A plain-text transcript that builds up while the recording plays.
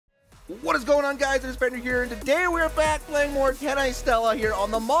What is going on, guys? It is Bender here, and today we're back playing more On Taeniastell here on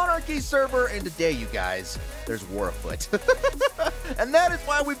the Monarchy server, and today, you guys, there's war afoot. And that is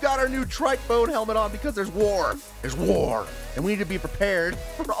why we've got our new trike bone helmet on, because there's war. There's war. And we need to be prepared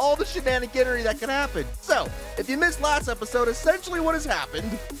for all the shenaniganery that can happen. So, if you missed last episode, essentially what has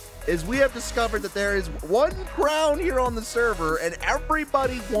happened is we have discovered that there is one crown here on the server, and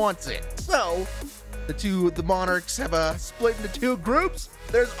everybody wants it. So, the monarchs have split into two groups.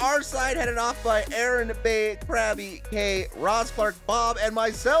 There's our side headed off by Aaron, Bay, Krabby, Kay, Ross, Clark, Bob, and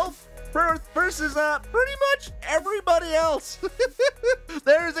myself versus pretty much everybody else.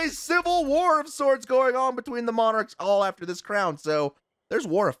 There's a civil war of sorts going on between the monarchs all after this crown, so there's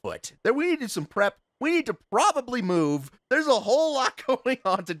war afoot. We need to do some prep. We need to probably move. There's a whole lot going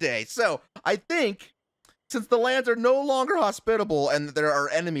on today. So I think since the lands are no longer hospitable and there are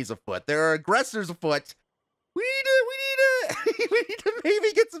enemies afoot, there are aggressors afoot, we need to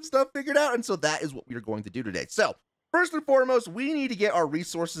maybe get some stuff figured out. And so that is what we are going to do today. So first and foremost, we need to get our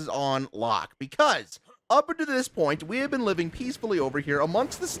resources on lock, because up until this point, we have been living peacefully over here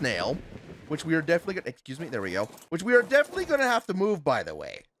amongst the snail, which we are definitely going to, excuse me, there we go, which we are definitely going to have to move, by the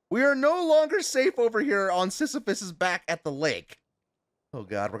way. We are no longer safe over here on Sisyphus's back at the lake. Oh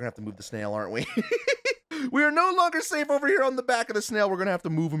God, we're going to have to move the snail, aren't we? We are no longer safe over here on the back of the snail. We're going to have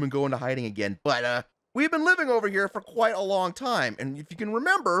to move him and go into hiding again. But we've been living over here for quite a long time. And if you can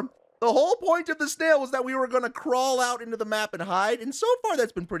remember, the whole point of the snail was that we were going to crawl out into the map and hide. And so far,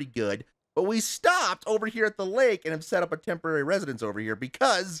 that's been pretty good. But we stopped over here at the lake and have set up a temporary residence over here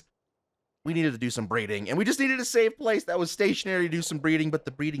because we needed to do some breeding. And we just needed a safe place that was stationary to do some breeding, but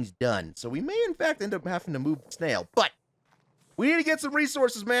the breeding's done. So we may, in fact, end up having to move the snail. But we need to get some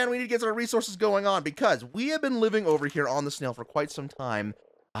resources, man. We need to get our resources going on because we have been living over here on the snail for quite some time.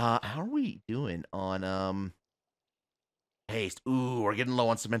 How are we doing on paste? Ooh, we're getting low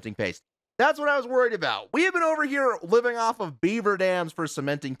on cementing paste. That's what I was worried about. We have been over here living off of beaver dams for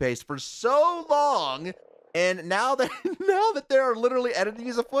cementing paste for so long, and now that there are literally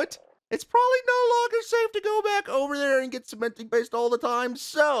enemies afoot, it's probably no longer safe to go back over there and get cementing paste all the time.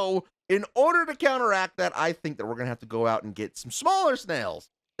 So in order to counteract that, I think that we're going to have to go out and get some smaller snails.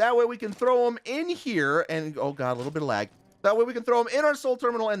 That way we can throw them in here and, oh God, a little bit of lag. That way we can throw them in our soul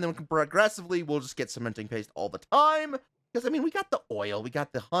terminal, and then progressively we'll just get cementing paste all the time. Because, I mean, we got the oil, we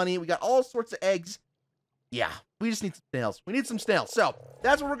got the honey, we got all sorts of eggs. Yeah, we just need some snails. We need some snails. So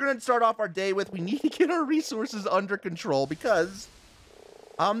that's what we're going to start off our day with. We need to get our resources under control because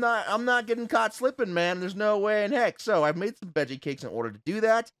I'm not getting caught slipping, man. There's no way in heck. So I've made some veggie cakes in order to do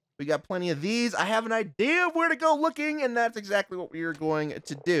that. We got plenty of these. I have an idea of where to go looking, and that's exactly what we are going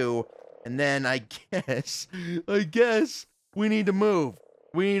to do. And then I guess we need to move.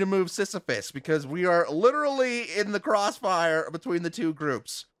 We need to move Sisyphus because we are literally in the crossfire between the two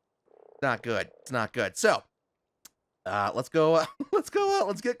groups. Not good. It's not good. So let's go. Let's go out.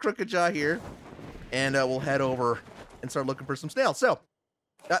 Let's get Crooked Jaw here, and we'll head over and start looking for some snails. So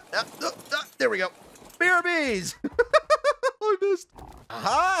there we go. BRBs. I missed.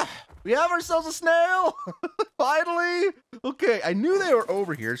 Aha! We have ourselves a snail. Finally. Okay, I knew they were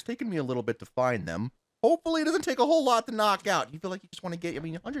over here. It's taken me a little bit to find them. Hopefully, it doesn't take a whole lot to knock out. You feel like you just want to get, I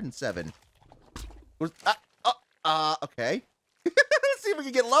mean, 107. Okay. Let's see if we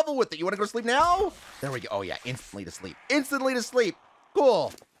can get level with it. You want to go to sleep now? There we go. Oh, yeah, instantly to sleep. Instantly to sleep.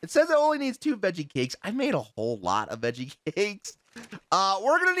 Cool. It says it only needs 2 veggie cakes. I made a whole lot of veggie cakes.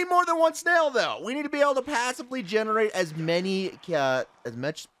 We're going to need more than one snail, though. We need to be able to passively generate as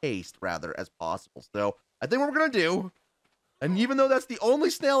much paste, rather, as possible. So, I think what we're going to do, and even though that's the only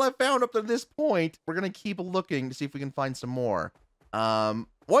snail I've found up to this point, we're going to keep looking to see if we can find some more.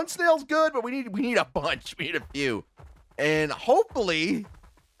 One snail's good, but we need a bunch. We need a few. And hopefully,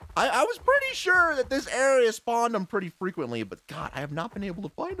 I was pretty sure that this area spawned them pretty frequently, but God, I have not been able to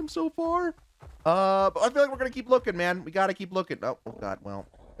find them so far. But I feel like we're going to keep looking, man. We got to keep looking. Oh God, well,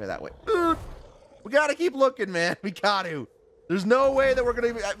 go that way. We got to keep looking, man. We got to. There's no way that we're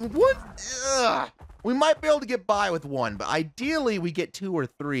going to be... What? We might be able to get by with one, but ideally we get 2 or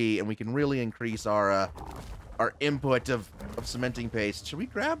 3, and we can really increase our input of cementing paste. Should we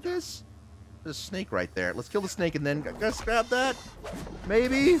grab this? There's a snake right there. Let's kill the snake and then just grab that.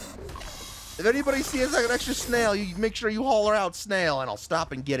 Maybe. If anybody sees like an extra snail, you make sure you holler out snail, and I'll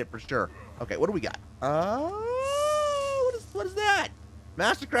stop and get it for sure. Okay, what do we got? What is that?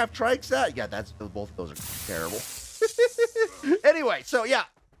 Mastercraft trike set? Yeah, both of those are terrible. Anyway, so yeah.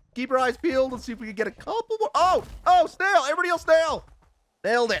 Keep your eyes peeled. Let's see if we can get a couple more. Oh, snail. Everybody else, snail.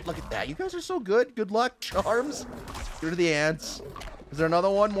 Nailed it. Look at that. You guys are so good. Good luck. Charms. Get rid of the ants. Is there another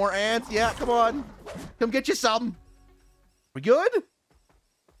one? More ants? Yeah, come on. Come get you some. We good?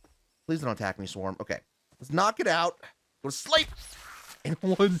 Please don't attack me, Swarm. Okay. Let's knock it out. Go to sleep in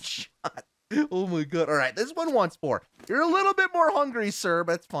one shot. Oh my god. All right. This one wants 4. You're a little bit more hungry, sir,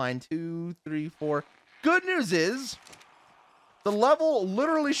 but that's fine. 2, 3, 4. Good news is the level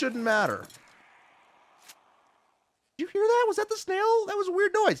literally shouldn't matter. Did you hear that? Was that the snail? That was a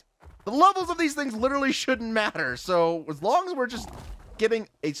weird noise. The levels of these things literally shouldn't matter. So as long as we're just giving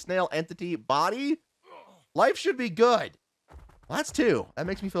a snail entity body, life should be good. Well, that's 2. That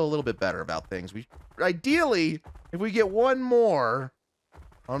makes me feel a little bit better about things. Ideally, if we get one more,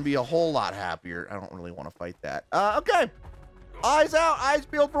 I'm gonna be a whole lot happier. I don't really want to fight that. Okay. Eyes out, eyes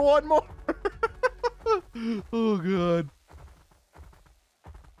peeled for one more. Oh, God.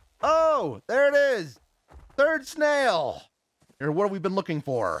 Oh, there it is. 3rd snail. Or what have we been looking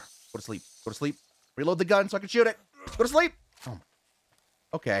for? Go to sleep. Go to sleep. Reload the gun so I can shoot it. Go to sleep. Oh.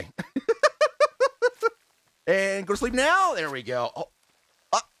 Okay. And go to sleep now. There we go. Oh.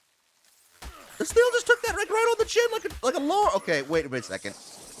 The snail just took that right on the chin like a lure. Okay, wait a second.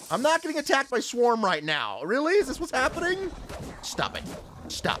 I'm not getting attacked by Swarm right now. Really? Is this what's happening? Stop it.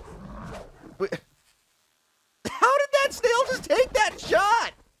 Stop. Wait. How did that snail just take that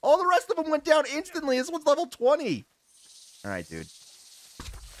shot? All the rest of them went down instantly. This one's level 20. All right, dude.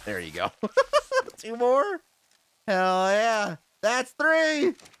 There you go. 2 more? Hell yeah. That's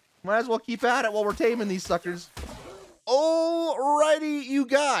 3. Might as well keep at it while we're taming these suckers. Alrighty, you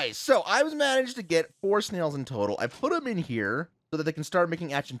guys. So I was managed to get 4 snails in total. I put them in here so that they can start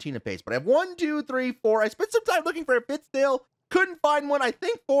making Argentina paste. But I have 1, 2, 3, 4. I spent some time looking for a 5th snail. Couldn't find one. I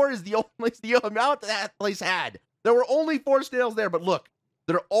think 4 is the amount that place had. There were only 4 snails there, but look.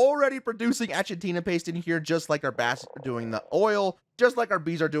 They're already producing Argentina paste in here, just like our bass are doing the oil, just like our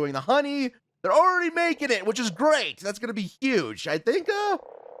bees are doing the honey. They're already making it, which is great. That's going to be huge. I think I'm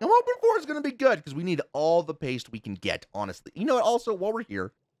hoping for it's going to be good because we need all the paste we can get, honestly. You know what? Also, while we're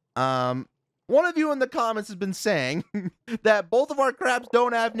here, one of you in the comments has been saying that both of our crabs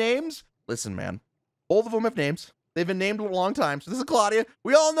don't have names. Listen, man, both of them have names. They've been named a long time. So this is Claudia.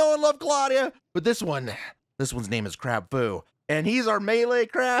 We all know and love Claudia, but this one's name is Crab Foo. And he's our melee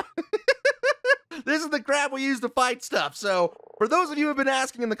crab. This is the crab we use to fight stuff. So, for those of you who have been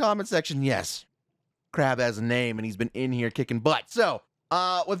asking in the comment section, yes, Crab has a name, and he's been in here kicking butt. So,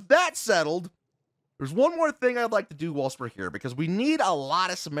 with that settled, there's one more thing I'd like to do whilst we're here, because we need a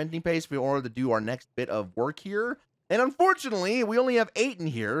lot of cementing paste in order to do our next bit of work here. And unfortunately, we only have 8 in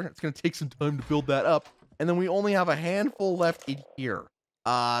here. It's going to take some time to build that up. And then we only have a handful left in here.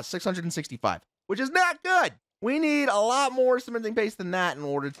 665, which is not good. We need a lot more cementing paste than that in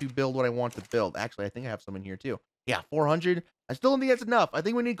order to build what I want to build. Actually, I think I have some in here too. Yeah, 400. I still don't think that's enough. I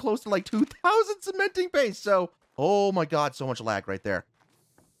think we need close to like 2,000 cementing paste. So, oh my god, so much lag right there.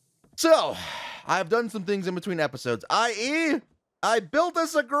 So, I've done some things in between episodes, i.e., I built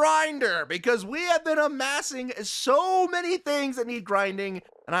us a grinder because we have been amassing so many things that need grinding,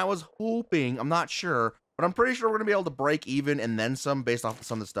 and I was hoping, I'm not sure, but I'm pretty sure we're going to be able to break even and then some based off of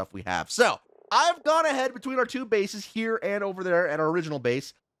some of the stuff we have. So, I've gone ahead between our 2 bases here and over there at our original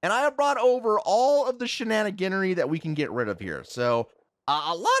base, and I have brought over all of the shenaniganery that we can get rid of here. So,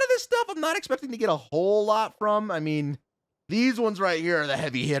 a lot of this stuff I'm not expecting to get a whole lot from. I mean, these ones right here are the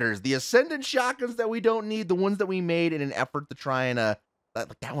heavy hitters. The Ascendant shotguns that we don't need, the ones that we made in an effort to try and, that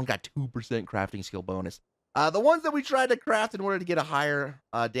one got 2% crafting skill bonus. The ones that we tried to craft in order to get a higher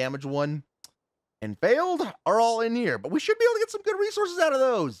damage one and failed are all in here. But we should be able to get some good resources out of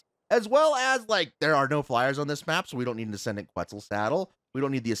those. As well as, like, there are no flyers on this map, so we don't need an Ascendant Quetzal saddle. We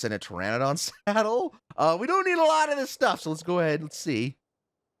don't need the Ascendant Pteranodon saddle. We don't need a lot of this stuff, so let's go ahead and let's see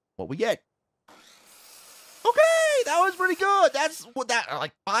what we get. Okay, that was pretty good. That's what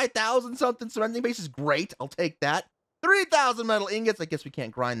like 5,000 something cementing base is great. I'll take that. 3,000 metal ingots. I guess we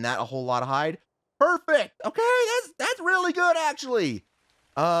can't grind that a whole lot of hide. Perfect. Okay, that's really good, actually.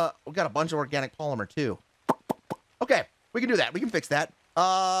 We got a bunch of organic polymer, too. Okay, we can do that. We can fix that.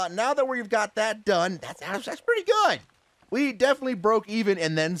 Now that we've got that done, that's pretty good. We definitely broke even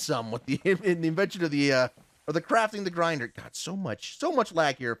and then some with the invention of the crafting the grinder. God, so much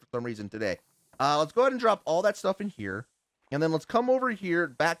lag here for some reason today. Let's go ahead and drop all that stuff in here, and then let's come over here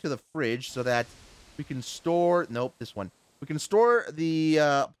back to the fridge so that we can store. Nope, this one. We can store the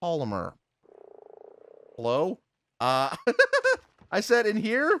polymer. Hello? I said in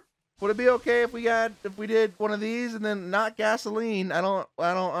here. Would it be okay if we did one of these and then not gasoline? I don't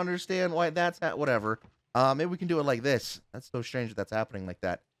understand why that's whatever. Maybe we can do it like this. That's so strange that that's happening like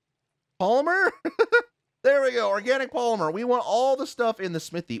that. Polymer? There we go. Organic polymer. We want all the stuff in the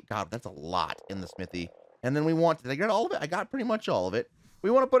smithy. God, that's a lot in the smithy. And then we want, did I get all of it? I got pretty much all of it. We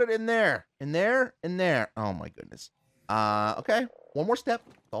want to put it in there. In there. In there. Oh my goodness. Okay. One more step.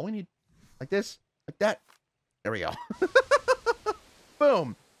 That's all we need. Like this, like that. There we go.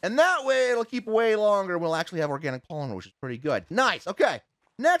 Boom. And that way it'll keep way longer. We'll actually have organic polymer, which is pretty good. Nice. Okay.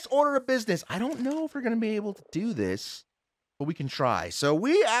 Next order of business. I don't know if we're going to be able to do this, but we can try. So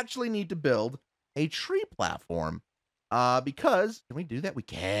we actually need to build a tree platform because, can we do that? We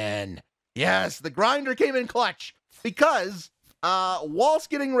can. Yes, the grinder came in clutch because whilst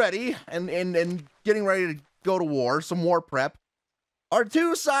getting ready and getting ready to go to war, some war prep, our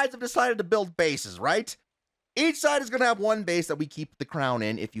two sides have decided to build bases, right? Each side is going to have one base that we keep the crown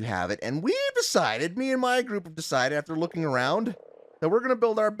in if you have it. And we've decided, me and my group have decided after looking around, that we're going to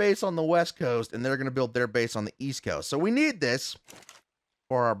build our base on the West Coast and they're going to build their base on the East Coast. So we need this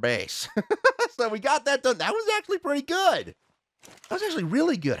for our base. So we got that done. That was actually pretty good. That was actually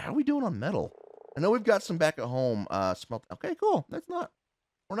really good. How are we doing on metal? I know we've got some back at home smelt. Okay, cool.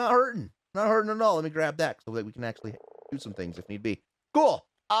 We're not hurting. Not hurting at all. Let me grab that so that we can actually do some things if need be. Cool.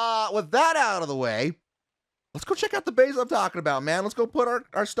 With that out of the way, let's go check out the base I'm talking about, man. Let's go put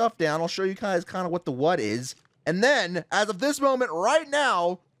our stuff down. I'll show you guys kind of what the what is. And then, as of this moment right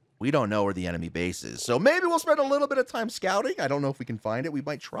now, we don't know where the enemy base is. So maybe we'll spend a little bit of time scouting. I don't know if we can find it. We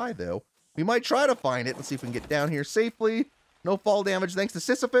might try, though. We might try to find it. Let's see if we can get down here safely. No fall damage thanks to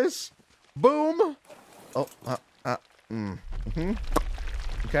Sisyphus. Boom. Oh,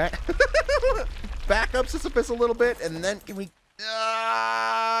 Okay. Back up Sisyphus a little bit, and then can we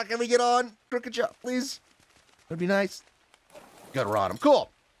get on? Crooked shot, please. That'd be nice. Got to rod him. Cool.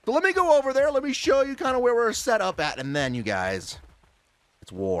 So let me go over there. Let me show you kind of where we're set up at, and then you guys,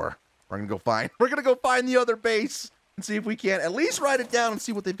 it's war. We're gonna go find the other base and see if we can at least write it down and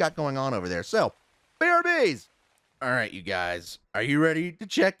see what they've got going on over there. So, BRBs. All right, you guys, are you ready to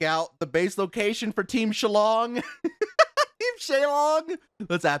check out the base location for Team Shalong? Team Shalong.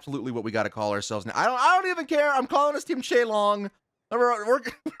 That's absolutely what we got to call ourselves now. I don't even care. I'm calling us Team Shalong. We're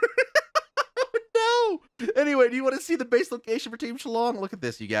No. Anyway, do you want to see the base location for Team Shalong? Look at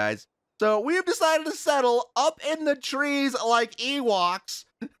this, you guys. So we have decided to settle up in the trees like Ewoks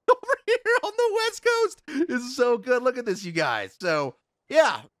over here on the West Coast. This is so good. Look at this, you guys. So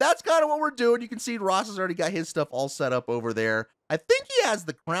yeah, that's kind of what we're doing. You can see Ross has already got his stuff all set up over there. I think he has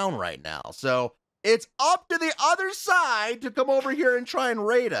the crown right now. So it's up to the other side to come over here and try and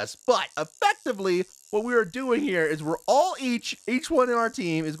raid us. But effectively, what we are doing here is we're all each one in our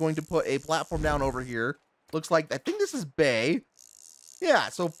team is going to put a platform down over here. Looks like, I think this is Bay. Yeah,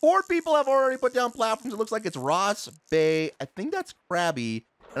 so 4 people have already put down platforms. It looks like it's Ross, Bay, I think that's Krabby,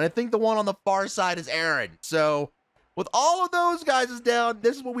 and I think the one on the far side is Aaron. So with all of those guys is down,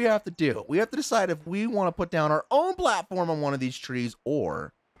 this is what we have to do. We have to decide if we want to put down our own platform on one of these trees,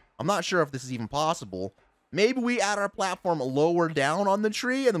 or I'm not sure if this is even possible. Maybe we add our platform lower down on the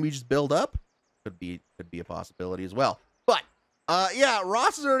tree and then we just build up. Could be a possibility as well. But yeah,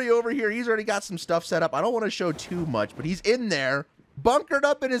 Ross is already over here. He's already got some stuff set up. I don't want to show too much, but he's in there, bunkered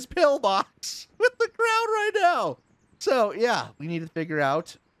up in his pillbox with the crowd right now. So yeah, we need to figure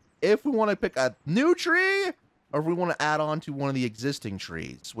out if we want to pick a new tree or if we want to add on to one of the existing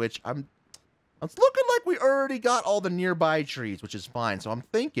trees, which it's looking like we already got all the nearby trees, which is fine. So I'm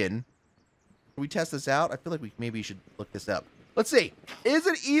thinking, can we test this out? I feel like we maybe should look this up. Let's see. Is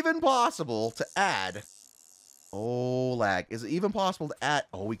it even possible to add? Oh, lag. Is it even possible to add?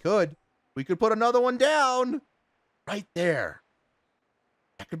 Oh, we could. We could put another one down right there.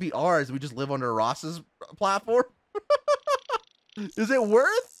 That could be ours. We just live under Ross's platform. Is it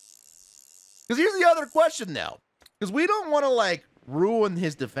worth? Because here's the other question, though. Because we don't want to, like, ruin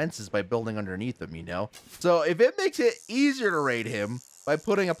his defenses by building underneath him, you know? So if it makes it easier to raid him by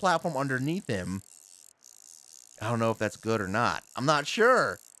putting a platform underneath him, I don't know if that's good or not. I'm not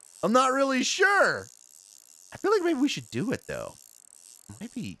sure. I'm not really sure. I feel like maybe we should do it, though. It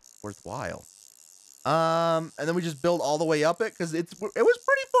might be worthwhile. And then we just build all the way up it, because it was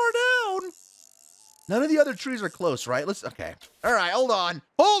pretty far down. None of the other trees are close, right? Okay. All right, hold on.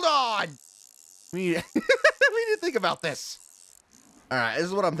 Hold on! We need to think about this. All right, this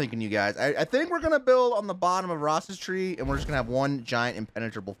is what I'm thinking, you guys. I think we're going to build on the bottom of Ross's tree, and we're just going to have one giant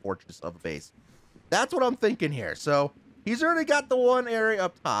impenetrable fortress of a base. That's what I'm thinking here. So he's already got the one area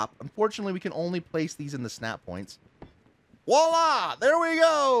up top. Unfortunately, we can only place these in the snap points. Voila! There we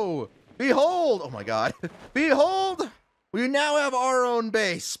go! Behold! Oh, my God. Behold! We now have our own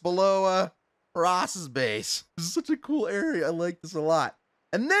base below Ross's base. This is such a cool area. I like this a lot.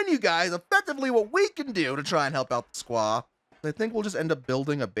 And then, you guys, effectively what we can do to try and help out the squaw, I think we'll just end up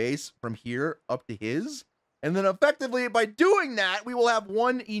building a base from here up to his. And then effectively, by doing that, we will have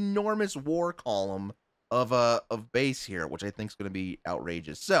one enormous war column of base here, which I think is going to be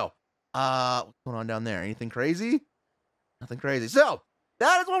outrageous. So, what's going on down there? Anything crazy? Nothing crazy. So,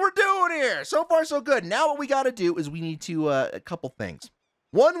 That is what we're doing here. So far, so good. Now what we got to do is we need to, a couple things.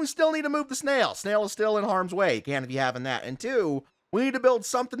 One, we still need to move the snail. Snail is still in harm's way. You can't be having that. And two, we need to build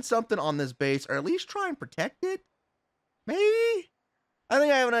something on this base, or at least try and protect it. Maybe? I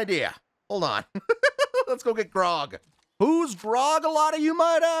think I have an idea. Hold on. Let's go get Grog. Who's Grog, a lot of you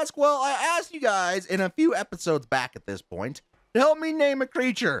might ask? Well, I asked you guys in a few episodes back at this point to help me name a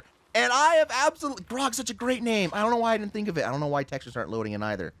creature. And I have absolutely... Grog's such a great name. I don't know why I didn't think of it. I don't know why textures aren't loading in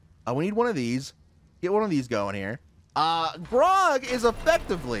either. We need one of these. Get one of these going here. Grog is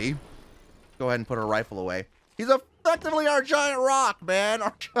effectively... Go ahead and put our rifle away. He's effectively our giant rock, man.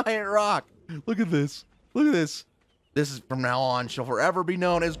 Our giant rock. Look at this. Look at this. This is, from now on, she'll forever be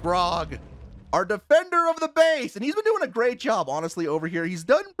known as Grog, our defender of the base. And he's been doing a great job, honestly, over here. He's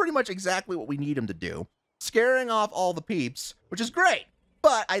done pretty much exactly what we need him to do. Scaring off all the peeps, which is great.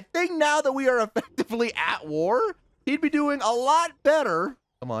 But I think now that we are effectively at war, he'd be doing a lot better.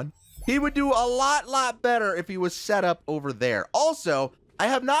 Come on. He would do a lot better if he was set up over there. Also, I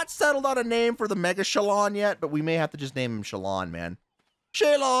have not settled on a name for the Mega Shalon yet, but we may have to just name him Shalon, man.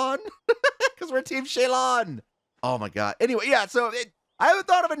 Shalon! Because we're Team Shalon. Oh my god. Anyway, yeah, so I haven't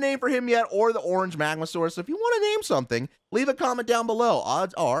thought of a name for him yet, or the Orange Magma Source. So if you want to name something, leave a comment down below.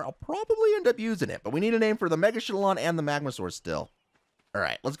 Odds are I'll probably end up using it. But we need a name for the Mega Shalon and the Magma Source still. All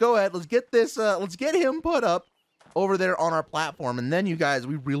right, let's go ahead. Let's get this, let's get him put up over there on our platform. And then, you guys,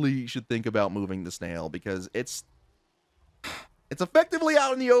 we really should think about moving the snail because it's effectively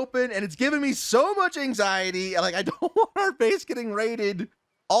out in the open and it's giving me so much anxiety. Like, I don't want our base getting raided.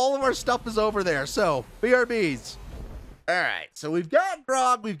 All of our stuff is over there. So, BRBs. All right, so we've got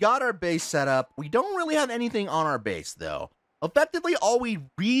Grog. We've got our base set up. We don't really have anything on our base, though. Effectively, all we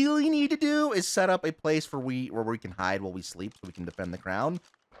really need to do is set up a place where we can hide while we sleep so we can defend the crown.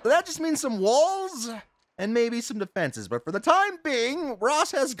 So that just means some walls and maybe some defenses. But for the time being,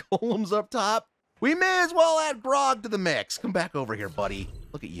 Ross has golems up top. We may as well add Grog to the mix. Come back over here, buddy.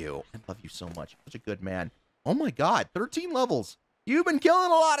 Look at you. I love you so much. You're such a good man. Oh my god, 13 levels. You've been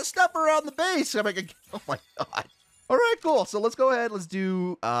killing a lot of stuff around the base. I'm like, oh my god. All right, cool. So let's go ahead. Let's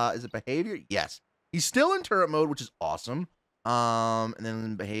do, is it behavior? Yes. He's still in turret mode, which is awesome. And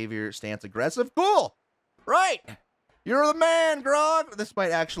then behavior, stance, aggressive. Cool. Right. You're the man, Grog. This might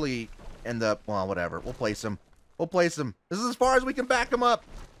actually end up, well, whatever. We'll place him. We'll place him. This is as far as we can back him up.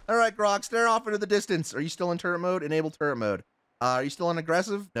 All right, Grog, stare off into the distance. Are you still in turret mode? Enable turret mode. Are you still on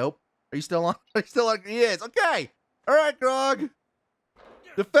aggressive? Nope. Are you still on? Are you still on? He is. Okay. All right, Grog.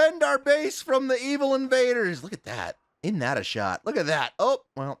 Defend our base from the evil invaders. Look at that. Isn't that a shot? Look at that. Oh,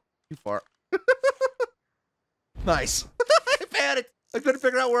 well, too far. Nice. I panicked. I couldn't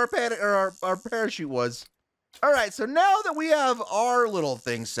figure out where our parachute was. All right, so now that we have our little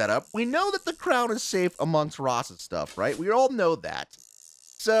thing set up, we know that the crown is safe amongst Ross's stuff, right? We all know that.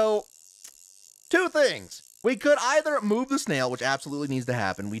 So, two things. We could either move the snail, which absolutely needs to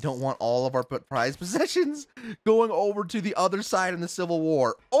happen. We don't want all of our prized possessions going over to the other side in the Civil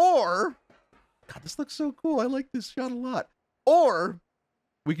War. Or, God, this looks so cool. I like this shot a lot. Or,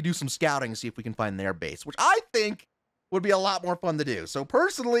 we could do some scouting and see if we can find their base, which I think would be a lot more fun to do. So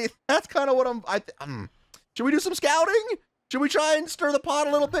personally, that's kind of what should we do some scouting? Should we try and stir the pot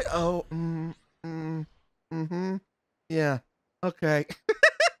a little bit? Oh, yeah, okay.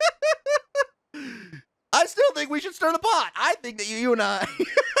 I still think we should stir the pot. I think that you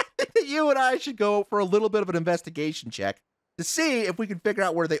and I should go for a little bit of an investigation check to see if we can figure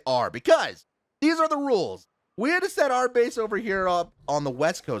out where they are, because these are the rules. We had to set our base over here up on the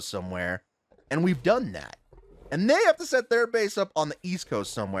West Coast somewhere, and we've done that. And they have to set their base up on the East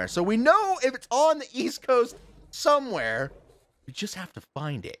Coast somewhere. So we know if it's on the East Coast somewhere, we just have to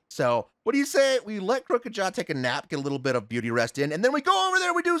find it. So what do you say? We let Crooked Jaw take a nap, get a little bit of beauty rest in, and then we go over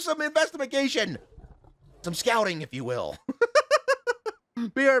there, we do some investigation. Some scouting, if you will.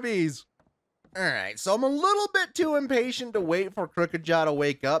 BRBs. All right, so I'm a little bit too impatient to wait for Crooked Jaw to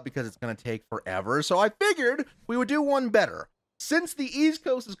wake up because it's going to take forever. So I figured we would do one better. Since the East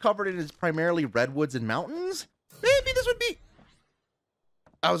Coast is covered in primarily redwoods and mountains, maybe this would be...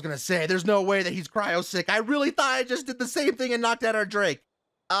 I was going to say, there's no way that he's cryo sick. I really thought I just did the same thing and knocked out our Drake.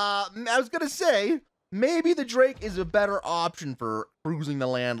 I was going to say, maybe the Drake is a better option for cruising the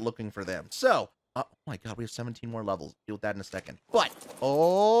land looking for them. So, oh my god, we have 17 more levels. Deal with that in a second. But,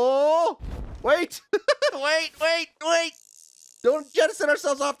 oh, wait, wait. Don't jettison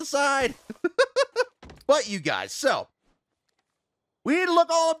ourselves off the side. But you guys, so, we need to look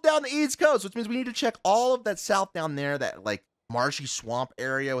all up down the East Coast, which means we need to check all of that south down there, that like marshy swamp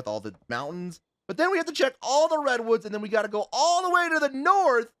area with all the mountains. But then we have to check all the redwoods, and then we got to go all the way to the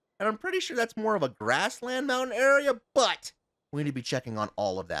north. And I'm pretty sure that's more of a grassland mountain area, but We need to be checking on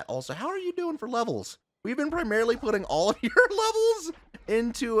all of that. Also, how are you doing for levels? We've been primarily putting all of your levels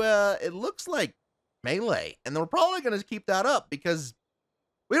into, it looks like melee. And we're probably going to keep that up because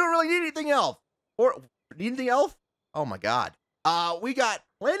we don't really need anything else. Or, need anything else? Oh my god. We got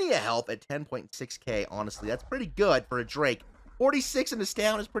plenty of health at 10.6k, honestly. That's pretty good for a Drake. 46 in the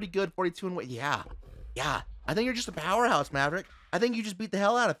down is pretty good. 42 in weight. Yeah. Yeah. I think you're just a powerhouse, Maverick. I think you just beat the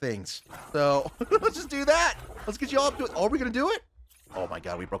hell out of things. So, let's just do that. Let's get you all up to it. Oh, are we going to do it? Oh my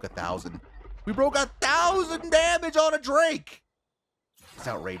god, we broke 1,000. We broke 1,000 damage on a Drake. It's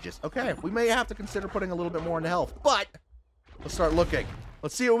outrageous. Okay, we may have to consider putting a little bit more into health, but let's start looking.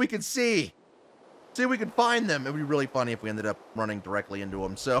 Let's see what we can see. See if we can find them. It'd be really funny if we ended up running directly into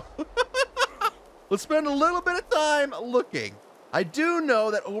them. So, let's spend a little bit of time looking. I do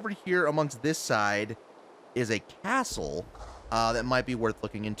know that over here amongst this side is a castle that might be worth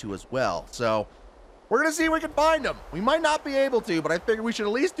looking into as well. So, we're going to see if we can find them. We might not be able to, but I figure we should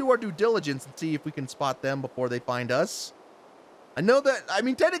at least do our due diligence and see if we can spot them before they find us. I know that, I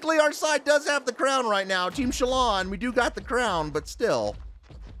mean, technically our side does have the crown right now. Team Shalon, we do got the crown, but still,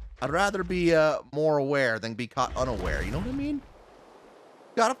 I'd rather be more aware than be caught unaware. You know what I mean?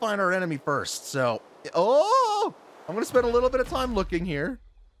 Gotta find our enemy first. So, oh, I'm going to spend a little bit of time looking here.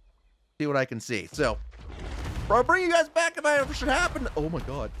 See what I can see. So, I'll bring you guys back if I should happen. Oh my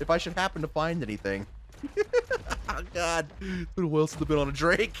god. If I should happen to find anything. Oh god. Who else has been on a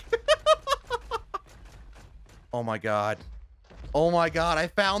Drake? Oh my god. Oh my god. I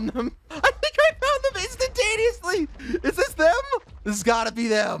found them. I think I found them instantaneously. Is this them? This has got to be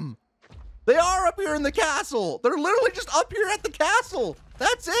them. They are up here in the castle. They're literally just up here at the castle.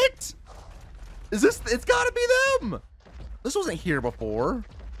 That's it. Is this? It's got to be them. This wasn't here before.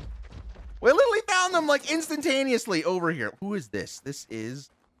 We literally found them like instantaneously over here. Who is this? This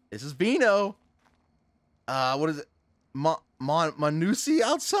is Vino. What is it? Manusi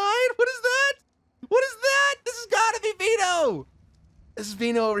outside? What is that? What is that? This has got to be Vino. This is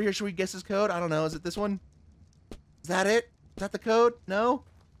Vino over here. Should we guess his code? I don't know. Is it this one? Is that it? Is that the code? No?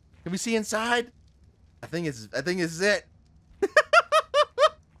 Can we see inside? I think it's it.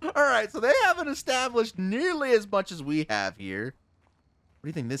 All right, so they haven't established nearly as much as we have here. What do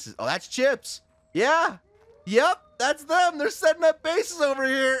you think this is? Oh, that's Chips. Yeah. Yep, that's them. They're setting up bases over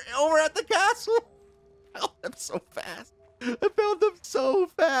here, over at the castle. I found them so fast. I found them so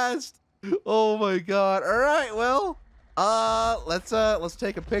fast. Oh my god. All right, well, let's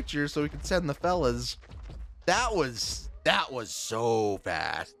take a picture so we can send the fellas. That was so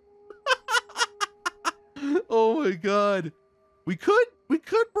fast. Oh my god. We could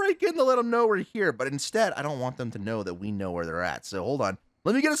break in to let them know we're here, but instead, I don't want them to know that we know where they're at. So hold on.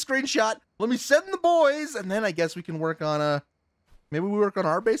 Let me get a screenshot. Let me send the boys, and then I guess we can work on maybe we work on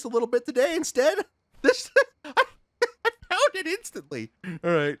our base a little bit today instead. This I found it instantly.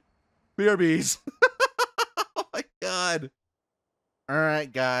 All right, BRBs. Oh my god. All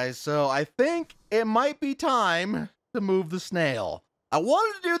right, guys. So I think it might be time to move the snail. I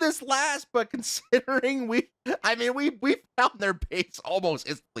wanted to do this last, but considering we found their base almost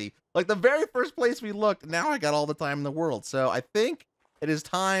instantly. Like the very first place we looked, now I got all the time in the world. So I think it is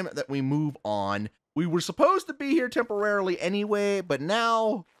time that we move on. We were supposed to be here temporarily anyway, but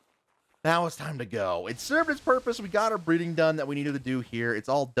now it's time to go. It served its purpose. We got our breeding done that we needed to do here. It's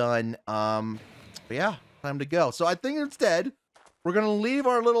all done. But yeah, time to go. So I think instead, we're going to leave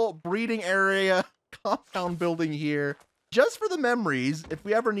our little breeding area compound building here just for the memories. If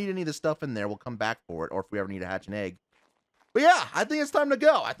we ever need any of the stuff in there, we'll come back for it, or if we ever need to hatch an egg. But yeah, I think it's time to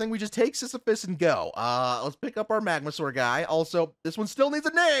go. I think we just take Sisyphus and go. Let's pick up our Magmasaur guy. Also, this one still needs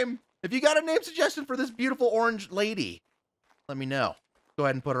a name. If you got a name suggestion for this beautiful orange lady, let me know. Go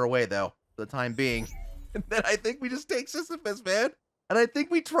ahead and put her away, though, for the time being. And then I think we just take Sisyphus, man. And I think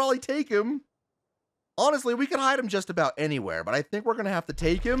we probably take him. Honestly, we can hide him just about anywhere, but I think we're going to have to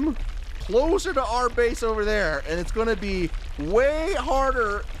take him closer to our base over there. And it's going to be way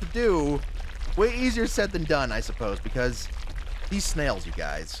harder to do. Way easier said than done, I suppose, because these snails, you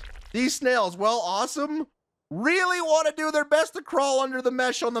guys. These snails, well, awesome. Really want to do their best to crawl under the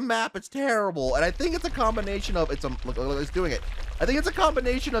mesh on the map. It's terrible. And I think it's a combination of, look, it's doing it. I think it's a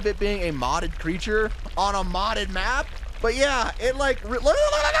combination of it being a modded creature on a modded map. But yeah, it like,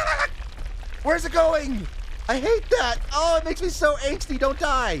 where's it going? I hate that. Oh, it makes me so angsty. Don't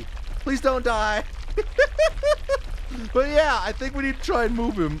die. Please don't die. But yeah, I think we need to try and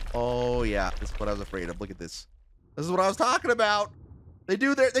move him. Oh yeah, this is what I was afraid of. Look at this. This is what I was talking about. They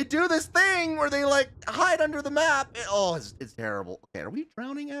do this thing where they like hide under the map. It's terrible. Okay, are we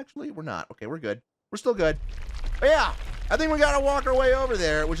drowning actually? We're not. Okay, we're good. We're still good. But yeah, I think we gotta walk our way over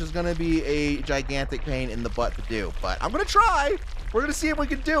there, which is gonna be a gigantic pain in the butt to do. But I'm gonna try. We're gonna see if we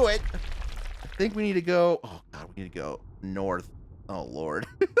can do it. I think we need to go. Oh God, we need to go north. Oh Lord,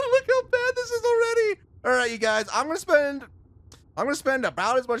 look how bad this is already. All right, you guys, I'm gonna spend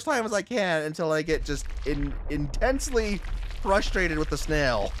about as much time as I can until I get just intensely frustrated with the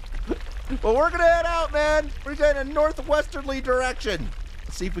snail. But we're gonna head out, man. We're going in a northwesterly direction.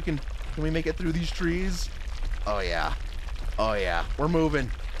 Let's see if we can we make it through these trees? Oh yeah. Oh yeah. We're moving.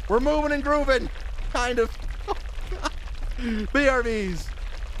 We're moving and grooving. Kind of. Oh God. BRBs.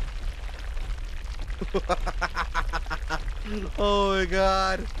 Oh my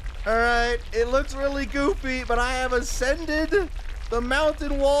God. All right. It looks really goofy, but I have ascended the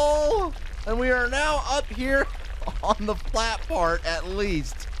mountain wall, and we are now up here on the flat part at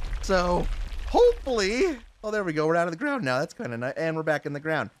least. So hopefully, oh, there we go. We're out of the ground now. That's kind of nice. And we're back in the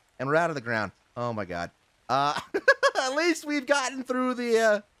ground. And we're out of the ground. Oh my God. At least we've gotten through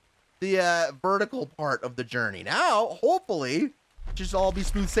the vertical part of the journey. Now, hopefully, it should all be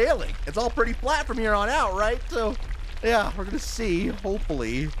smooth sailing. It's all pretty flat from here on out, right? So, yeah, we're gonna see,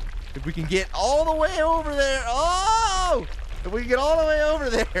 hopefully, if we can get all the way over there. Oh! If we can get all the way over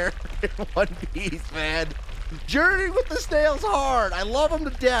there in one piece, man. Journeying with the snail's hard. I love them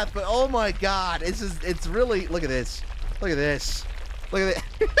to death, but oh my God, it's really, look at this. Look at this. Look at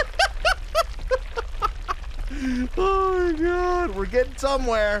that. Oh my God, we're getting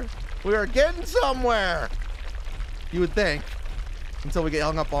somewhere. We are getting somewhere. You would think, until we get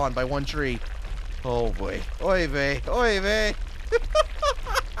hung up on by one tree. Oh boy. Oy vey. Oy vey.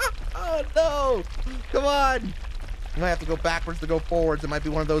 Oh no. Come on. I might have to go backwards to go forwards. It might be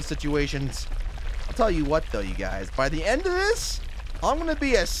one of those situations. I'll tell you what though, you guys. By the end of this, I'm going to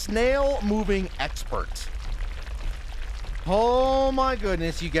be a snail moving expert. Oh my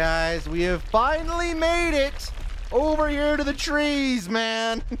goodness, you guys. We have finally made it over here to the trees,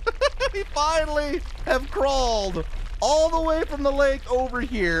 man. We finally have crawled all the way from the lake over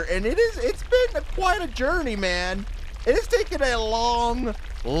here. And it's been quite a journey, man. It has taken a long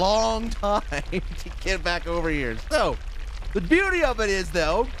time to get back over here. So, the beauty of it is,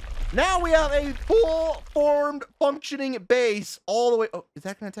 though, now we have a full-formed, functioning base all the way. Oh, is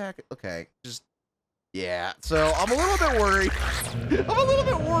that going to attack it? Okay, just, yeah. So, I'm a little bit worried. I'm a little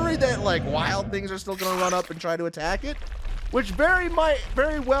bit worried that, like, wild things are still going to run up and try to attack it, which very well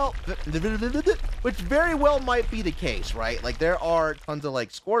might be the case, right? Like, there are tons of,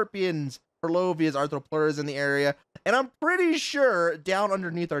 like, scorpions, Perlovias, Arthropleuras in the area, and I'm pretty sure down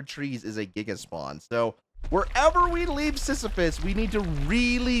underneath our trees is a Giga Spawn. So wherever we leave Sisyphus, we need to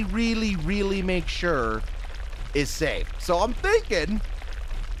really make sure is safe. So I'm thinking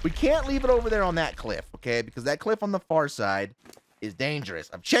we can't leave it over there on that cliff, okay? Because that cliff on the far side is dangerous.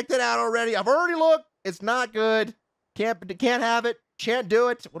 I've checked it out already. I've already looked. It's not good. Can't have it. Can't do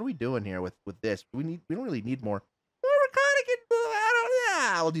it. What are we doing here with this? We don't really need more.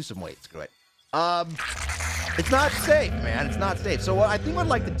 We'll do some weight. Screw it. It's not safe, man. It's not safe. So what I think I'd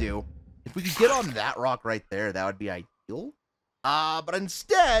like to do, if we could get on that rock right there, that would be ideal. But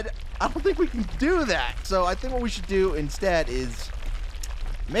instead, I don't think we can do that. So I think what we should do instead is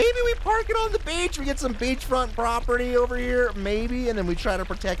maybe we park it on the beach. We get some beachfront property over here, maybe, and then we try to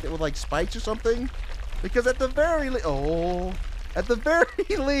protect it with like spikes or something. Because at the very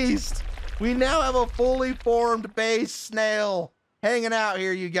least, we now have a fully formed base snail hanging out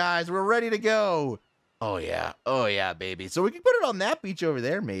here, you guys. We're ready to go. Oh yeah, baby. So we can put it on that beach over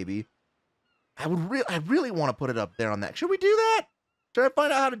there, maybe. I really want to put it up there on that. Should we do that? Should I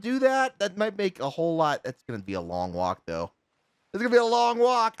find out how to do that? That might make a whole lot. That's gonna be a long walk, though. It's gonna be a long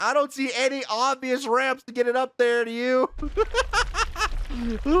walk. I don't see any obvious ramps to get it up there. To you?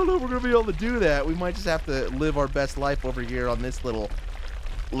 I don't know if we're gonna be able to do that. We might just have to live our best life over here on this little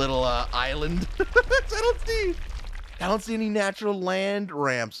island. I don't see any natural land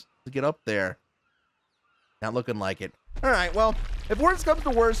ramps to get up there. Not looking like it. All right, well, if worst comes to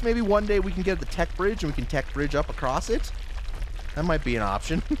worst, maybe one day we can get the tech bridge and we can tech bridge up across it. That might be an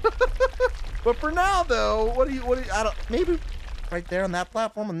option. But for now, though, maybe right there on that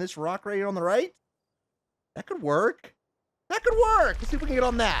platform on this rock right here on the right? That could work. That could work. Let's see if we can get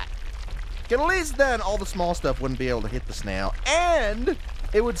on that. At least then all the small stuff wouldn't be able to hit the snail, and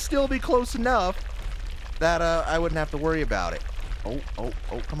it would still be close enough that I wouldn't have to worry about it. Oh,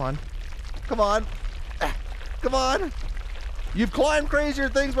 come on. Come on. Come on. You've climbed crazier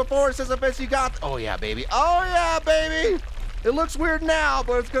things before, Sisyphus. You got... Oh, yeah, baby. Oh, yeah, baby. It looks weird now,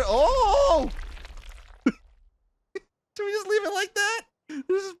 but it's gonna... Oh! Should we just leave it like that?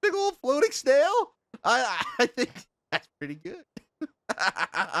 This is big old floating snail? I think that's pretty good.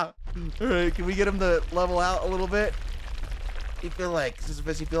 All right, can we get him to level out a little bit? You feel like,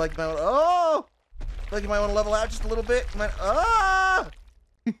 Sisyphus, you feel like you might want to, oh! I feel like you might want to level out just a little bit. You might, ah!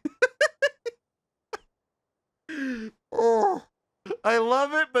 Oh, I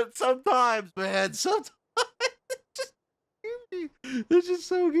love it, but sometimes, man, sometimes it's just goofy. It's just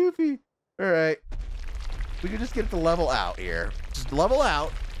so goofy. All right. We can just get it to level out here. Just level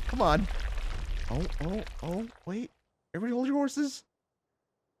out. Come on. Oh, wait. Everybody hold your horses.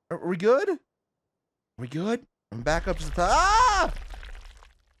 Are we good? Are we good? I'm back up to the top. Ah!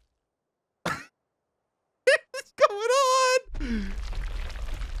 What's going on?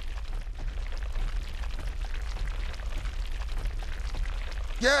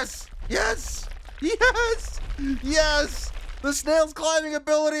 Yes! Yes! Yes! Yes! The snail's climbing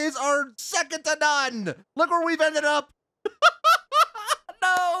abilities are second to none! Look where we've ended up!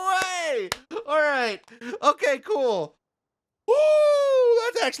 No way! Alright. Okay, cool. Woo!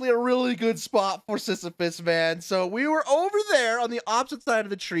 That's actually a really good spot for Sisyphus, man. So we were over there on the opposite side of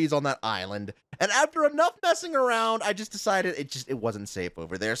the trees on that island. And after enough messing around, I just decided it wasn't safe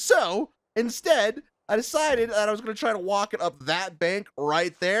over there. So instead, I decided that I was going to try to walk it up that bank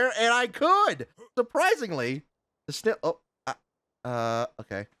right there, and I could. Surprisingly, the snail. Oh,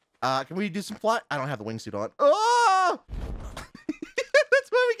 okay. Can we do some flying? I don't have the wingsuit on. Oh! That's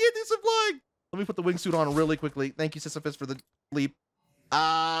why we can't do some flying. Let me put the wingsuit on really quickly. Thank you, Sisyphus, for the leap.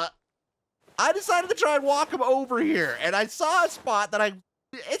 I decided to try and walk him over here, and I saw a spot that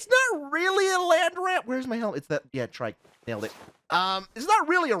it's not really a land ramp. Where's my helmet? It's that, yeah, trike. Nailed it. It's not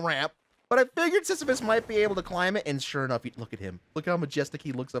really a ramp, but I figured Sisyphus might be able to climb it, and sure enough, look at him. Look how majestic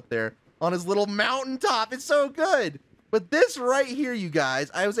he looks up there on his little mountaintop. It's so good. But this right here, you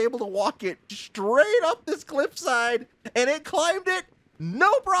guys, I was able to walk it straight up this cliffside, and it climbed it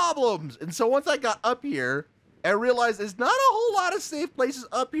no problems. And so once I got up here, I realized there's not a whole lot of safe places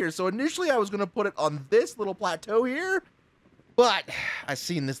up here. So initially I was going to put it on this little plateau here, but I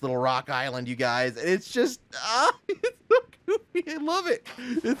seen this little rock island, you guys, and it's just, it's so goofy. I love it.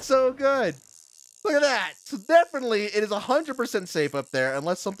 It's so good. Look at that. So definitely it is 100% safe up there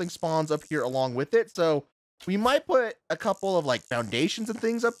unless something spawns up here along with it. So we might put a couple of like foundations and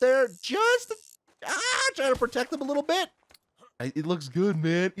things up there just to try to protect them a little bit. It looks good,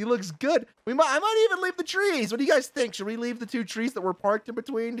 man. He looks good. I might even leave the trees. What do you guys think? Should we leave the two trees that we're parked in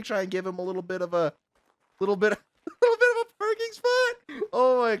between to try and give him a little bit of a parking spot?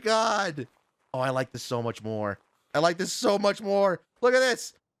 Oh my god. Oh, I like this so much more. I like this so much more. Look at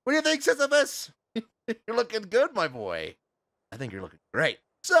this. What do you think, Sisyphus? You're looking good, my boy. I think you're looking great.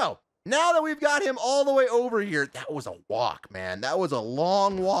 So now that we've got him all the way over here, that was a walk, man. That was a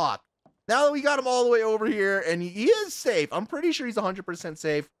long walk. Now that we got him all the way over here, and he is safe, I'm pretty sure he's 100%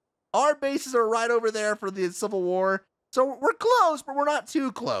 safe. Our bases are right over there for the Civil War, so we're close, but we're not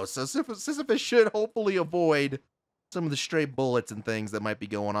too close. So Sisyphus should hopefully avoid some of the stray bullets and things that might be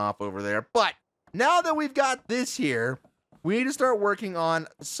going off over there. But now that we've got this here, we need to start working on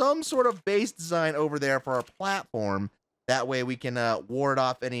some sort of base design over there for our platform. That way we can ward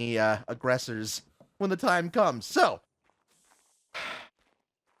off any aggressors when the time comes. So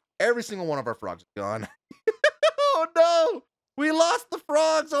every single one of our frogs is gone. Oh no! We lost the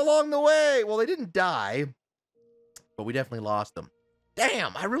frogs along the way! Well, they didn't die, but we definitely lost them.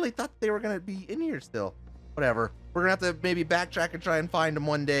 Damn, I really thought they were gonna be in here still. Whatever. We're gonna have to maybe backtrack and try and find them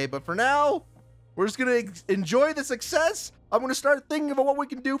one day, but for now, we're just gonna enjoy the success. I'm gonna start thinking about what we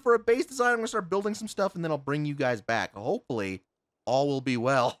can do for a base design. I'm gonna start building some stuff, and then I'll bring you guys back. Hopefully, all will be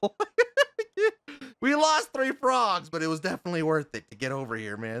well. We lost 3 frogs, but it was definitely worth it to get over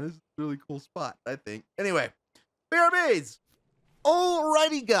here, man. This is a really cool spot, I think. Anyway, BRBs.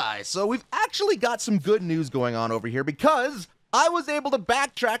 Alrighty, guys. So we've actually got some good news going on over here because I was able to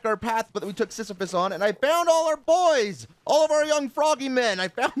backtrack our path that we took Sisyphus on, and I found all our boys, all of our young froggy men. I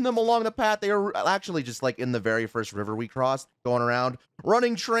found them along the path. They were actually just like in the very first river we crossed, going around,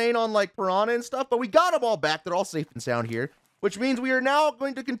 running train on like piranha and stuff, but we got them all back. They're all safe and sound here, which means we are now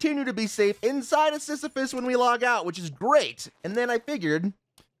going to continue to be safe inside of Sisyphus when we log out, which is great. And then I figured,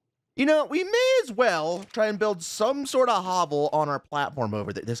 you know, we may as well try and build some sort of hovel on our platform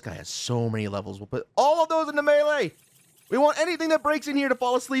over there. This guy has so many levels. We'll put all of those into melee. We want anything that breaks in here to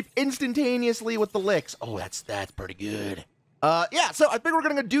fall asleep instantaneously with the licks. Oh, that's pretty good. Yeah, so I think we're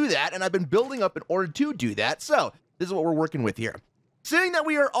going to do that, and I've been building up in order to do that. So this is what we're working with here. Seeing that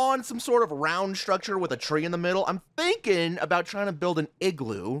we are on some sort of round structure with a tree in the middle, I'm thinking about trying to build an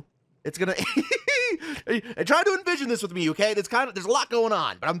igloo. It's gonna try to envision this with me, okay? There's a lot going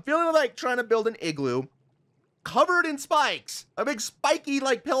on, but I'm feeling like trying to build an igloo covered in spikes, a big spiky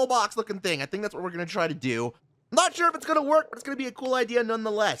like pillbox looking thing. I think that's what we're gonna try to do. I'm not sure if it's going to work, but it's going to be a cool idea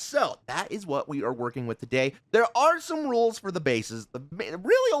nonetheless. So that is what we are working with today. There are some rules for the bases,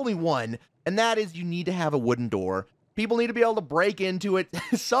 really only one, and that is you need to have a wooden door. People need to be able to break into it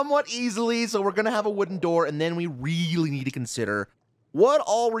somewhat easily, so we're going to have a wooden door, and then we really need to consider what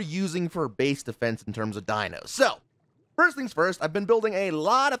all we're using for base defense in terms of dinos. So, first things first, I've been building a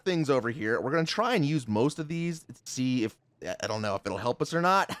lot of things over here. We're going to try and use most of these to see if, I don't know if it'll help us or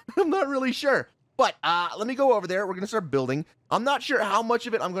not. I'm not really sure. But let me go over there. We're going to start building. I'm not sure how much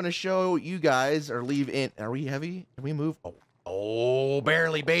of it I'm going to show you guys or leave in. Are we heavy? Can we move? Oh,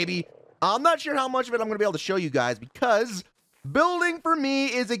 barely, baby. I'm not sure how much of it I'm going to be able to show you guys because building for me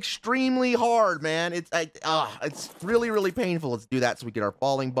is extremely hard, man. It's really, really painful. Let's do that so we get our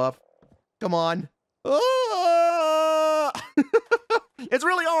falling buff. Come on. Oh! It's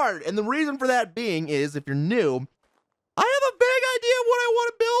really hard. And the reason for that being is, if you're new, I have a big idea of what I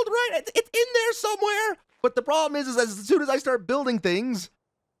want to build, right? It's in there somewhere. But the problem is as soon as I start building things,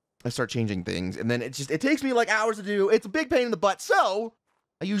 I start changing things. And then it takes me like hours to do. It's a big pain in the butt. So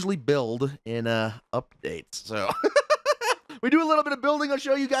I usually build in updates. So we do a little bit of building. I'll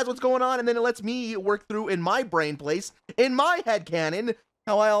show you guys what's going on. And then it lets me work through in my brain place, in my headcanon,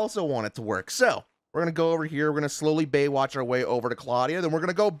 how I also want it to work. So we're going to go over here. We're going to slowly Baywatch our way over to Claudia. Then we're going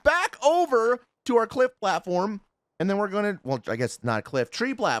to go back over to our cliff platform. And then we're going to, well, I guess not a cliff,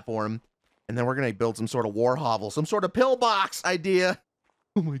 tree platform. And then we're going to build some sort of war hovel, some sort of pillbox idea.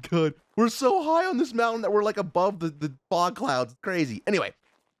 Oh my God. We're so high on this mountain that we're like above the fog clouds. It's crazy. Anyway,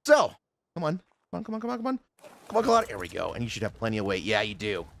 so come on, Claudia. Here we go. And you should have plenty of weight. Yeah, you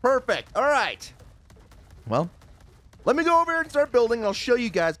do. Perfect. All right. Well, let me go over here and start building. And I'll show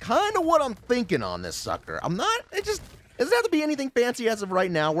you guys kind of what I'm thinking on this sucker. It doesn't have to be anything fancy as of right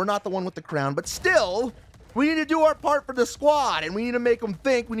now. We're not the one with the crown, but still, we need to do our part for the squad, and we need to make them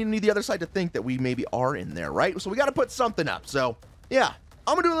think. We need the other side to think that we maybe are in there, right? So we got to put something up. So, yeah,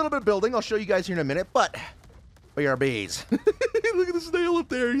 I'm going to do a little bit of building. I'll show you guys here in a minute, but BRBs. Look at the snail up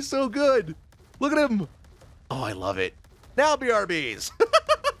there. He's so good. Look at him. Oh, I love it. Now BRBs.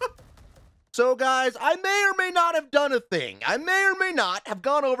 So, guys, I may or may not have done a thing. I may or may not have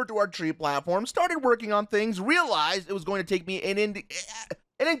gone over to our tree platform, started working on things, realized it was going to take me an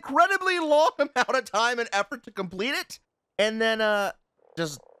incredibly long amount of time and effort to complete it, and then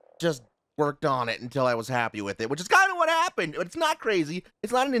just worked on it until I was happy with it, which is kind of what happened. It's not crazy.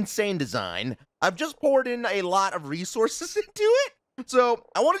 It's not an insane design. I've just poured in a lot of resources into it. So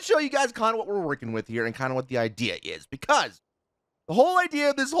I want to show you guys kind of what we're working with here and kind of what the idea is, because the whole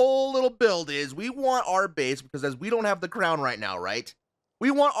idea of this whole little build is we want our base, because as we don't have the crown right now, right? We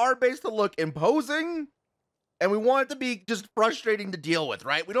want our base to look imposing, and we want it to be just frustrating to deal with,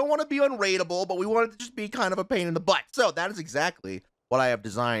 right? We don't want to be unraidable, but we want it to just be kind of a pain in the butt. So that is exactly what I have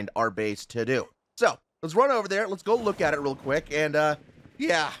designed our base to do. So let's run over there. Let's go look at it real quick. And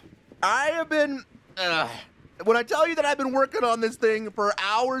yeah, I have been, when I tell you that I've been working on this thing for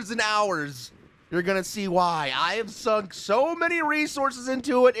hours and hours, you're going to see why. I have sunk so many resources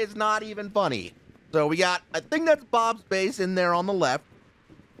into it, it's not even funny. So we got, I think that's Bob's base in there on the left.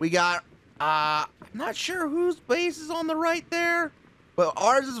 We got, I'm not sure whose base is on the right there, but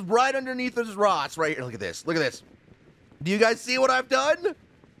ours is right underneath this Ross right here. Look at this. Look at this. Do you guys see what I've done?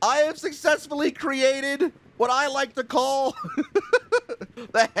 I have successfully created what I like to call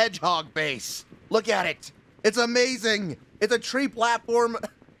the hedgehog base. Look at it. It's amazing. It's a tree platform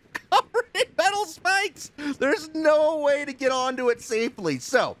covered in metal spikes. There's no way to get onto it safely.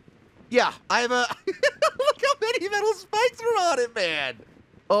 So, yeah, I have a look how many metal spikes are on it, man.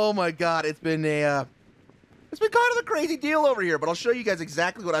 Oh my God, it's been kind of a crazy deal over here, but I'll show you guys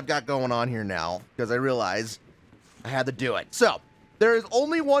exactly what I've got going on here now, because I realize I had to do it. So, there is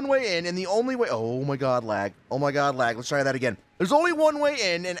only one way in, and the only way, oh my God, lag. Oh my God, lag. Let's try that again. There's only one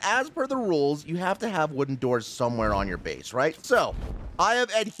way in, and as per the rules, you have to have wooden doors somewhere on your base, right? So, I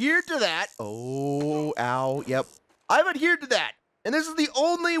have adhered to that. Oh, ow, yep. I've adhered to that, and this is the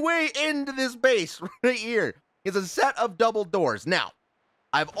only way into this base right here. It's a set of double doors. Now,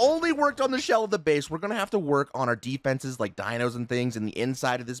 I've only worked on the shell of the base. We're going to have to work on our defenses like dinos and things in the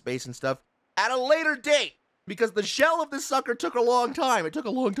inside of this base and stuff at a later date, because the shell of this sucker took a long time. It took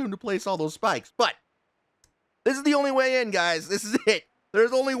a long time to place all those spikes, but this is the only way in, guys. This is it.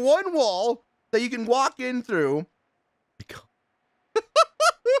 There's only one wall that you can walk in through.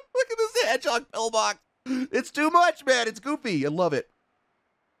 Look at this hedgehog pillbox. It's too much, man. It's goofy. I love it.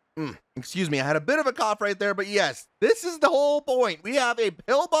 Excuse me, I had a bit of a cough right there, but yes, this is the whole point. We have a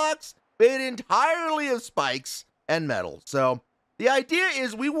pillbox made entirely of spikes and metal. So the idea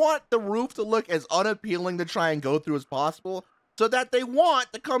is we want the roof to look as unappealing to try and go through as possible, so that they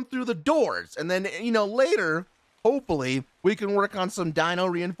want to come through the doors. And then, you know, later, hopefully we can work on some dino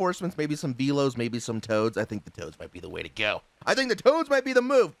reinforcements, maybe some velos, maybe some toads. I think the toads might be the way to go. I think the toads might be the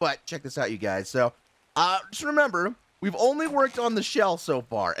move, but check this out, you guys. So just remember, we've only worked on the shell so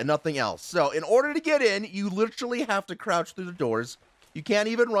far and nothing else. So in order to get in, you literally have to crouch through the doors. You can't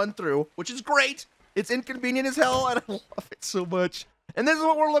even run through, which is great. It's inconvenient as hell, and I love it so much. And this is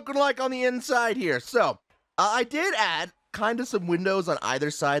what we're looking like on the inside here. So I did add kind of some windows on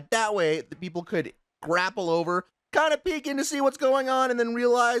either side. That way the people could grapple over, kind of peek in to see what's going on, and then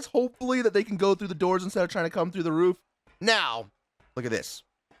realize, hopefully, that they can go through the doors instead of trying to come through the roof. Now, look at this.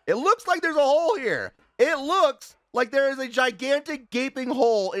 It looks like there's a hole here. It looks like there is a gigantic gaping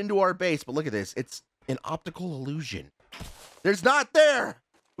hole into our base, but look at this. It's an optical illusion. There's not there.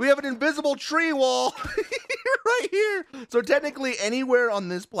 We have an invisible tree wall right here. So technically, anywhere on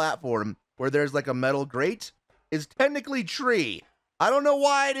this platform where there's like a metal grate is technically tree. I don't know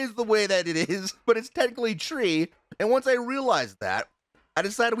why it is the way that it is, but it's technically tree. And once I realized that, I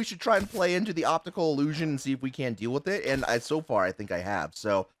decided we should try and play into the optical illusion and see if we can deal with it. And so far, I think I have.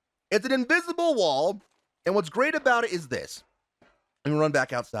 So it's an invisible wall. And what's great about it is this. Let me run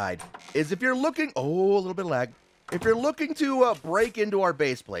back outside. Is if you're looking, oh, a little bit of lag. If you're looking to break into our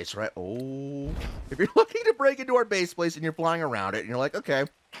base place, right? Oh, if you're looking to break into our base place and you're flying around it and you're like, okay,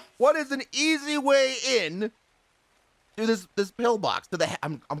 what is an easy way in to this pillbox? To the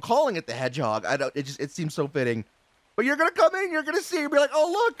I'm calling it the hedgehog. It seems so fitting. But you're gonna come in, you're gonna see, you'll be like,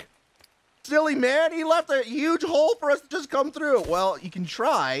 oh look, silly man, he left a huge hole for us to just come through. Well, you can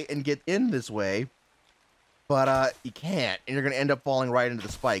try and get in this way, but you can't, and you're gonna end up falling right into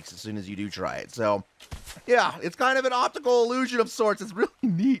the spikes as soon as you do try it. So yeah, it's kind of an optical illusion of sorts. It's really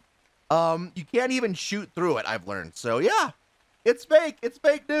neat. You can't even shoot through it, I've learned. So yeah, it's fake. It's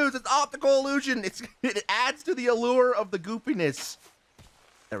fake news. It's optical illusion. It adds to the allure of the goofiness.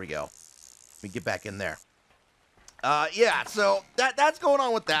 There we go. Let me get back in there. Yeah, so that's going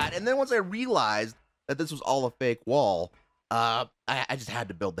on with that. And then once I realized that this was all a fake wall, I just had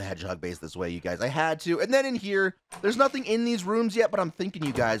to build the hedgehog base this way, you guys. I had to. And then in here, there's nothing in these rooms yet, but I'm thinking,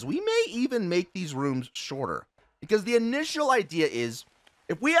 you guys, we may even make these rooms shorter. Because the initial idea is,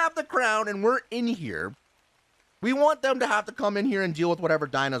 if we have the crown and we're in here, we want them to have to come in here and deal with whatever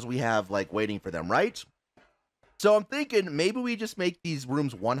dinos we have, like, waiting for them, right? So I'm thinking maybe we just make these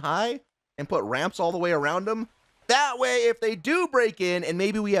rooms one high and put ramps all the way around them. That way, if they do break in and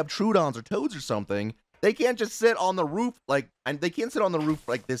maybe we have Troodons or Toads or something, they can't just sit on the roof and they can't sit on the roof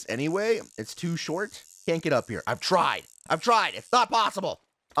like this anyway. It's too short. Can't get up here. I've tried. It's not possible.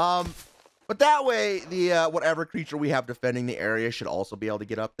 But that way, the whatever creature we have defending the area should also be able to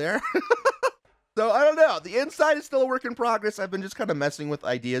get up there. So I don't know. The inside is still a work in progress. I've been just kind of messing with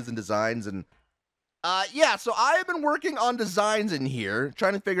ideas and designs, and yeah, so I have been working on designs in here,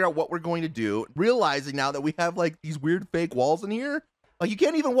 trying to figure out what we're going to do, realizing now that we have like these weird fake walls in here. Like, you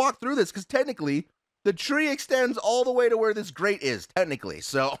can't even walk through this because technically the tree extends all the way to where this grate is, technically.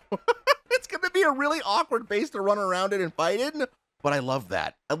 So it's going to be a really awkward base to run around in and fight in, but I love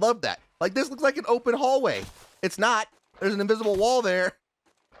that. I love that. Like, this looks like an open hallway. It's not. There's an invisible wall there.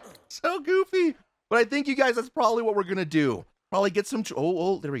 So goofy. But I think, you guys, that's probably what we're going to do. Probably get some,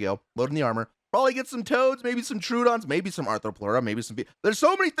 oh, there we go. Loading the armor. Probably get some Toads, maybe some Troodons, maybe some Arthropleura, maybe some... There's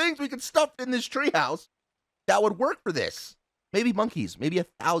so many things we could stuff in this treehouse that would work for this. Maybe monkeys. Maybe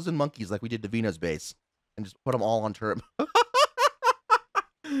 1,000 monkeys like we did to Vina's base. And just put them all on turret.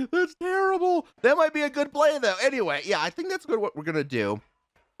 That's terrible. That might be a good play, though. Anyway, yeah, I think that's good what we're going to do.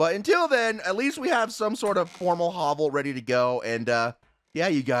 But until then, at least we have some sort of formal hovel ready to go. And, yeah,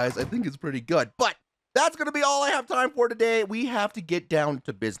 you guys, I think it's pretty good. But that's going to be all I have time for today. We have to get down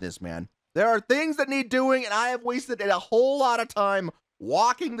to business, man. There are things that need doing, and I have wasted a whole lot of time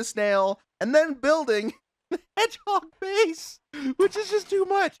walking the snail and then building the hedgehog base, which is just too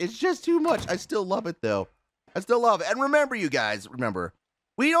much. It's just too much. I still love it, though. I still love it. And remember, you guys, remember,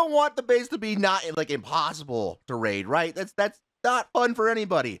 we don't want the base to be not, like, impossible to raid, right? That's not fun for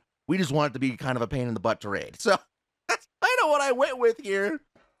anybody. We just want it to be kind of a pain in the butt to raid. So that's kind of what I went with here.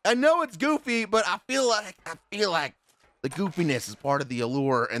 I know it's goofy, but I feel like the goofiness is part of the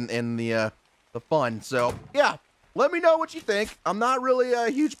allure and the fun. So, yeah, let me know what you think. I'm not really a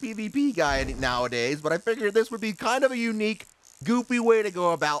huge PvP guy nowadays, but I figured this would be kind of a unique, goofy way to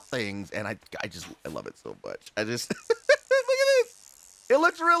go about things, and I love it so much. I just, look at this. It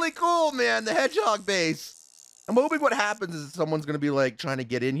looks really cool, man, the hedgehog base. I'm hoping what happens is someone's going to be, like, trying to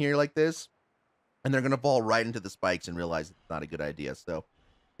get in here like this, and they're going to fall right into the spikes and realize it's not a good idea. So,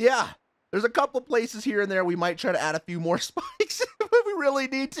 yeah. There's a couple places here and there we might try to add a few more spikes if we really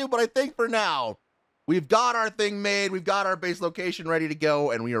need to, but I think for now, we've got our thing made, we've got our base location ready to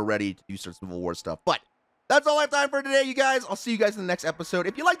go, and we are ready to do some Civil War stuff. But That's all I have time for today, you guys. I'll see you guys in the next episode.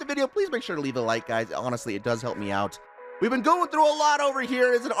 If you liked the video, please make sure to leave a like, guys. Honestly, it does help me out. We've been going through a lot over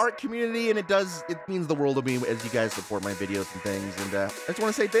here as an art community, and it means the world to me as you guys support my videos and things. And I just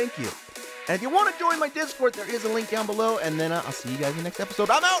want to say thank you. And if you want to join my Discord, there is a link down below. And then I'll see you guys in the next episode.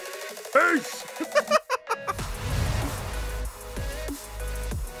 I'm out. Peace.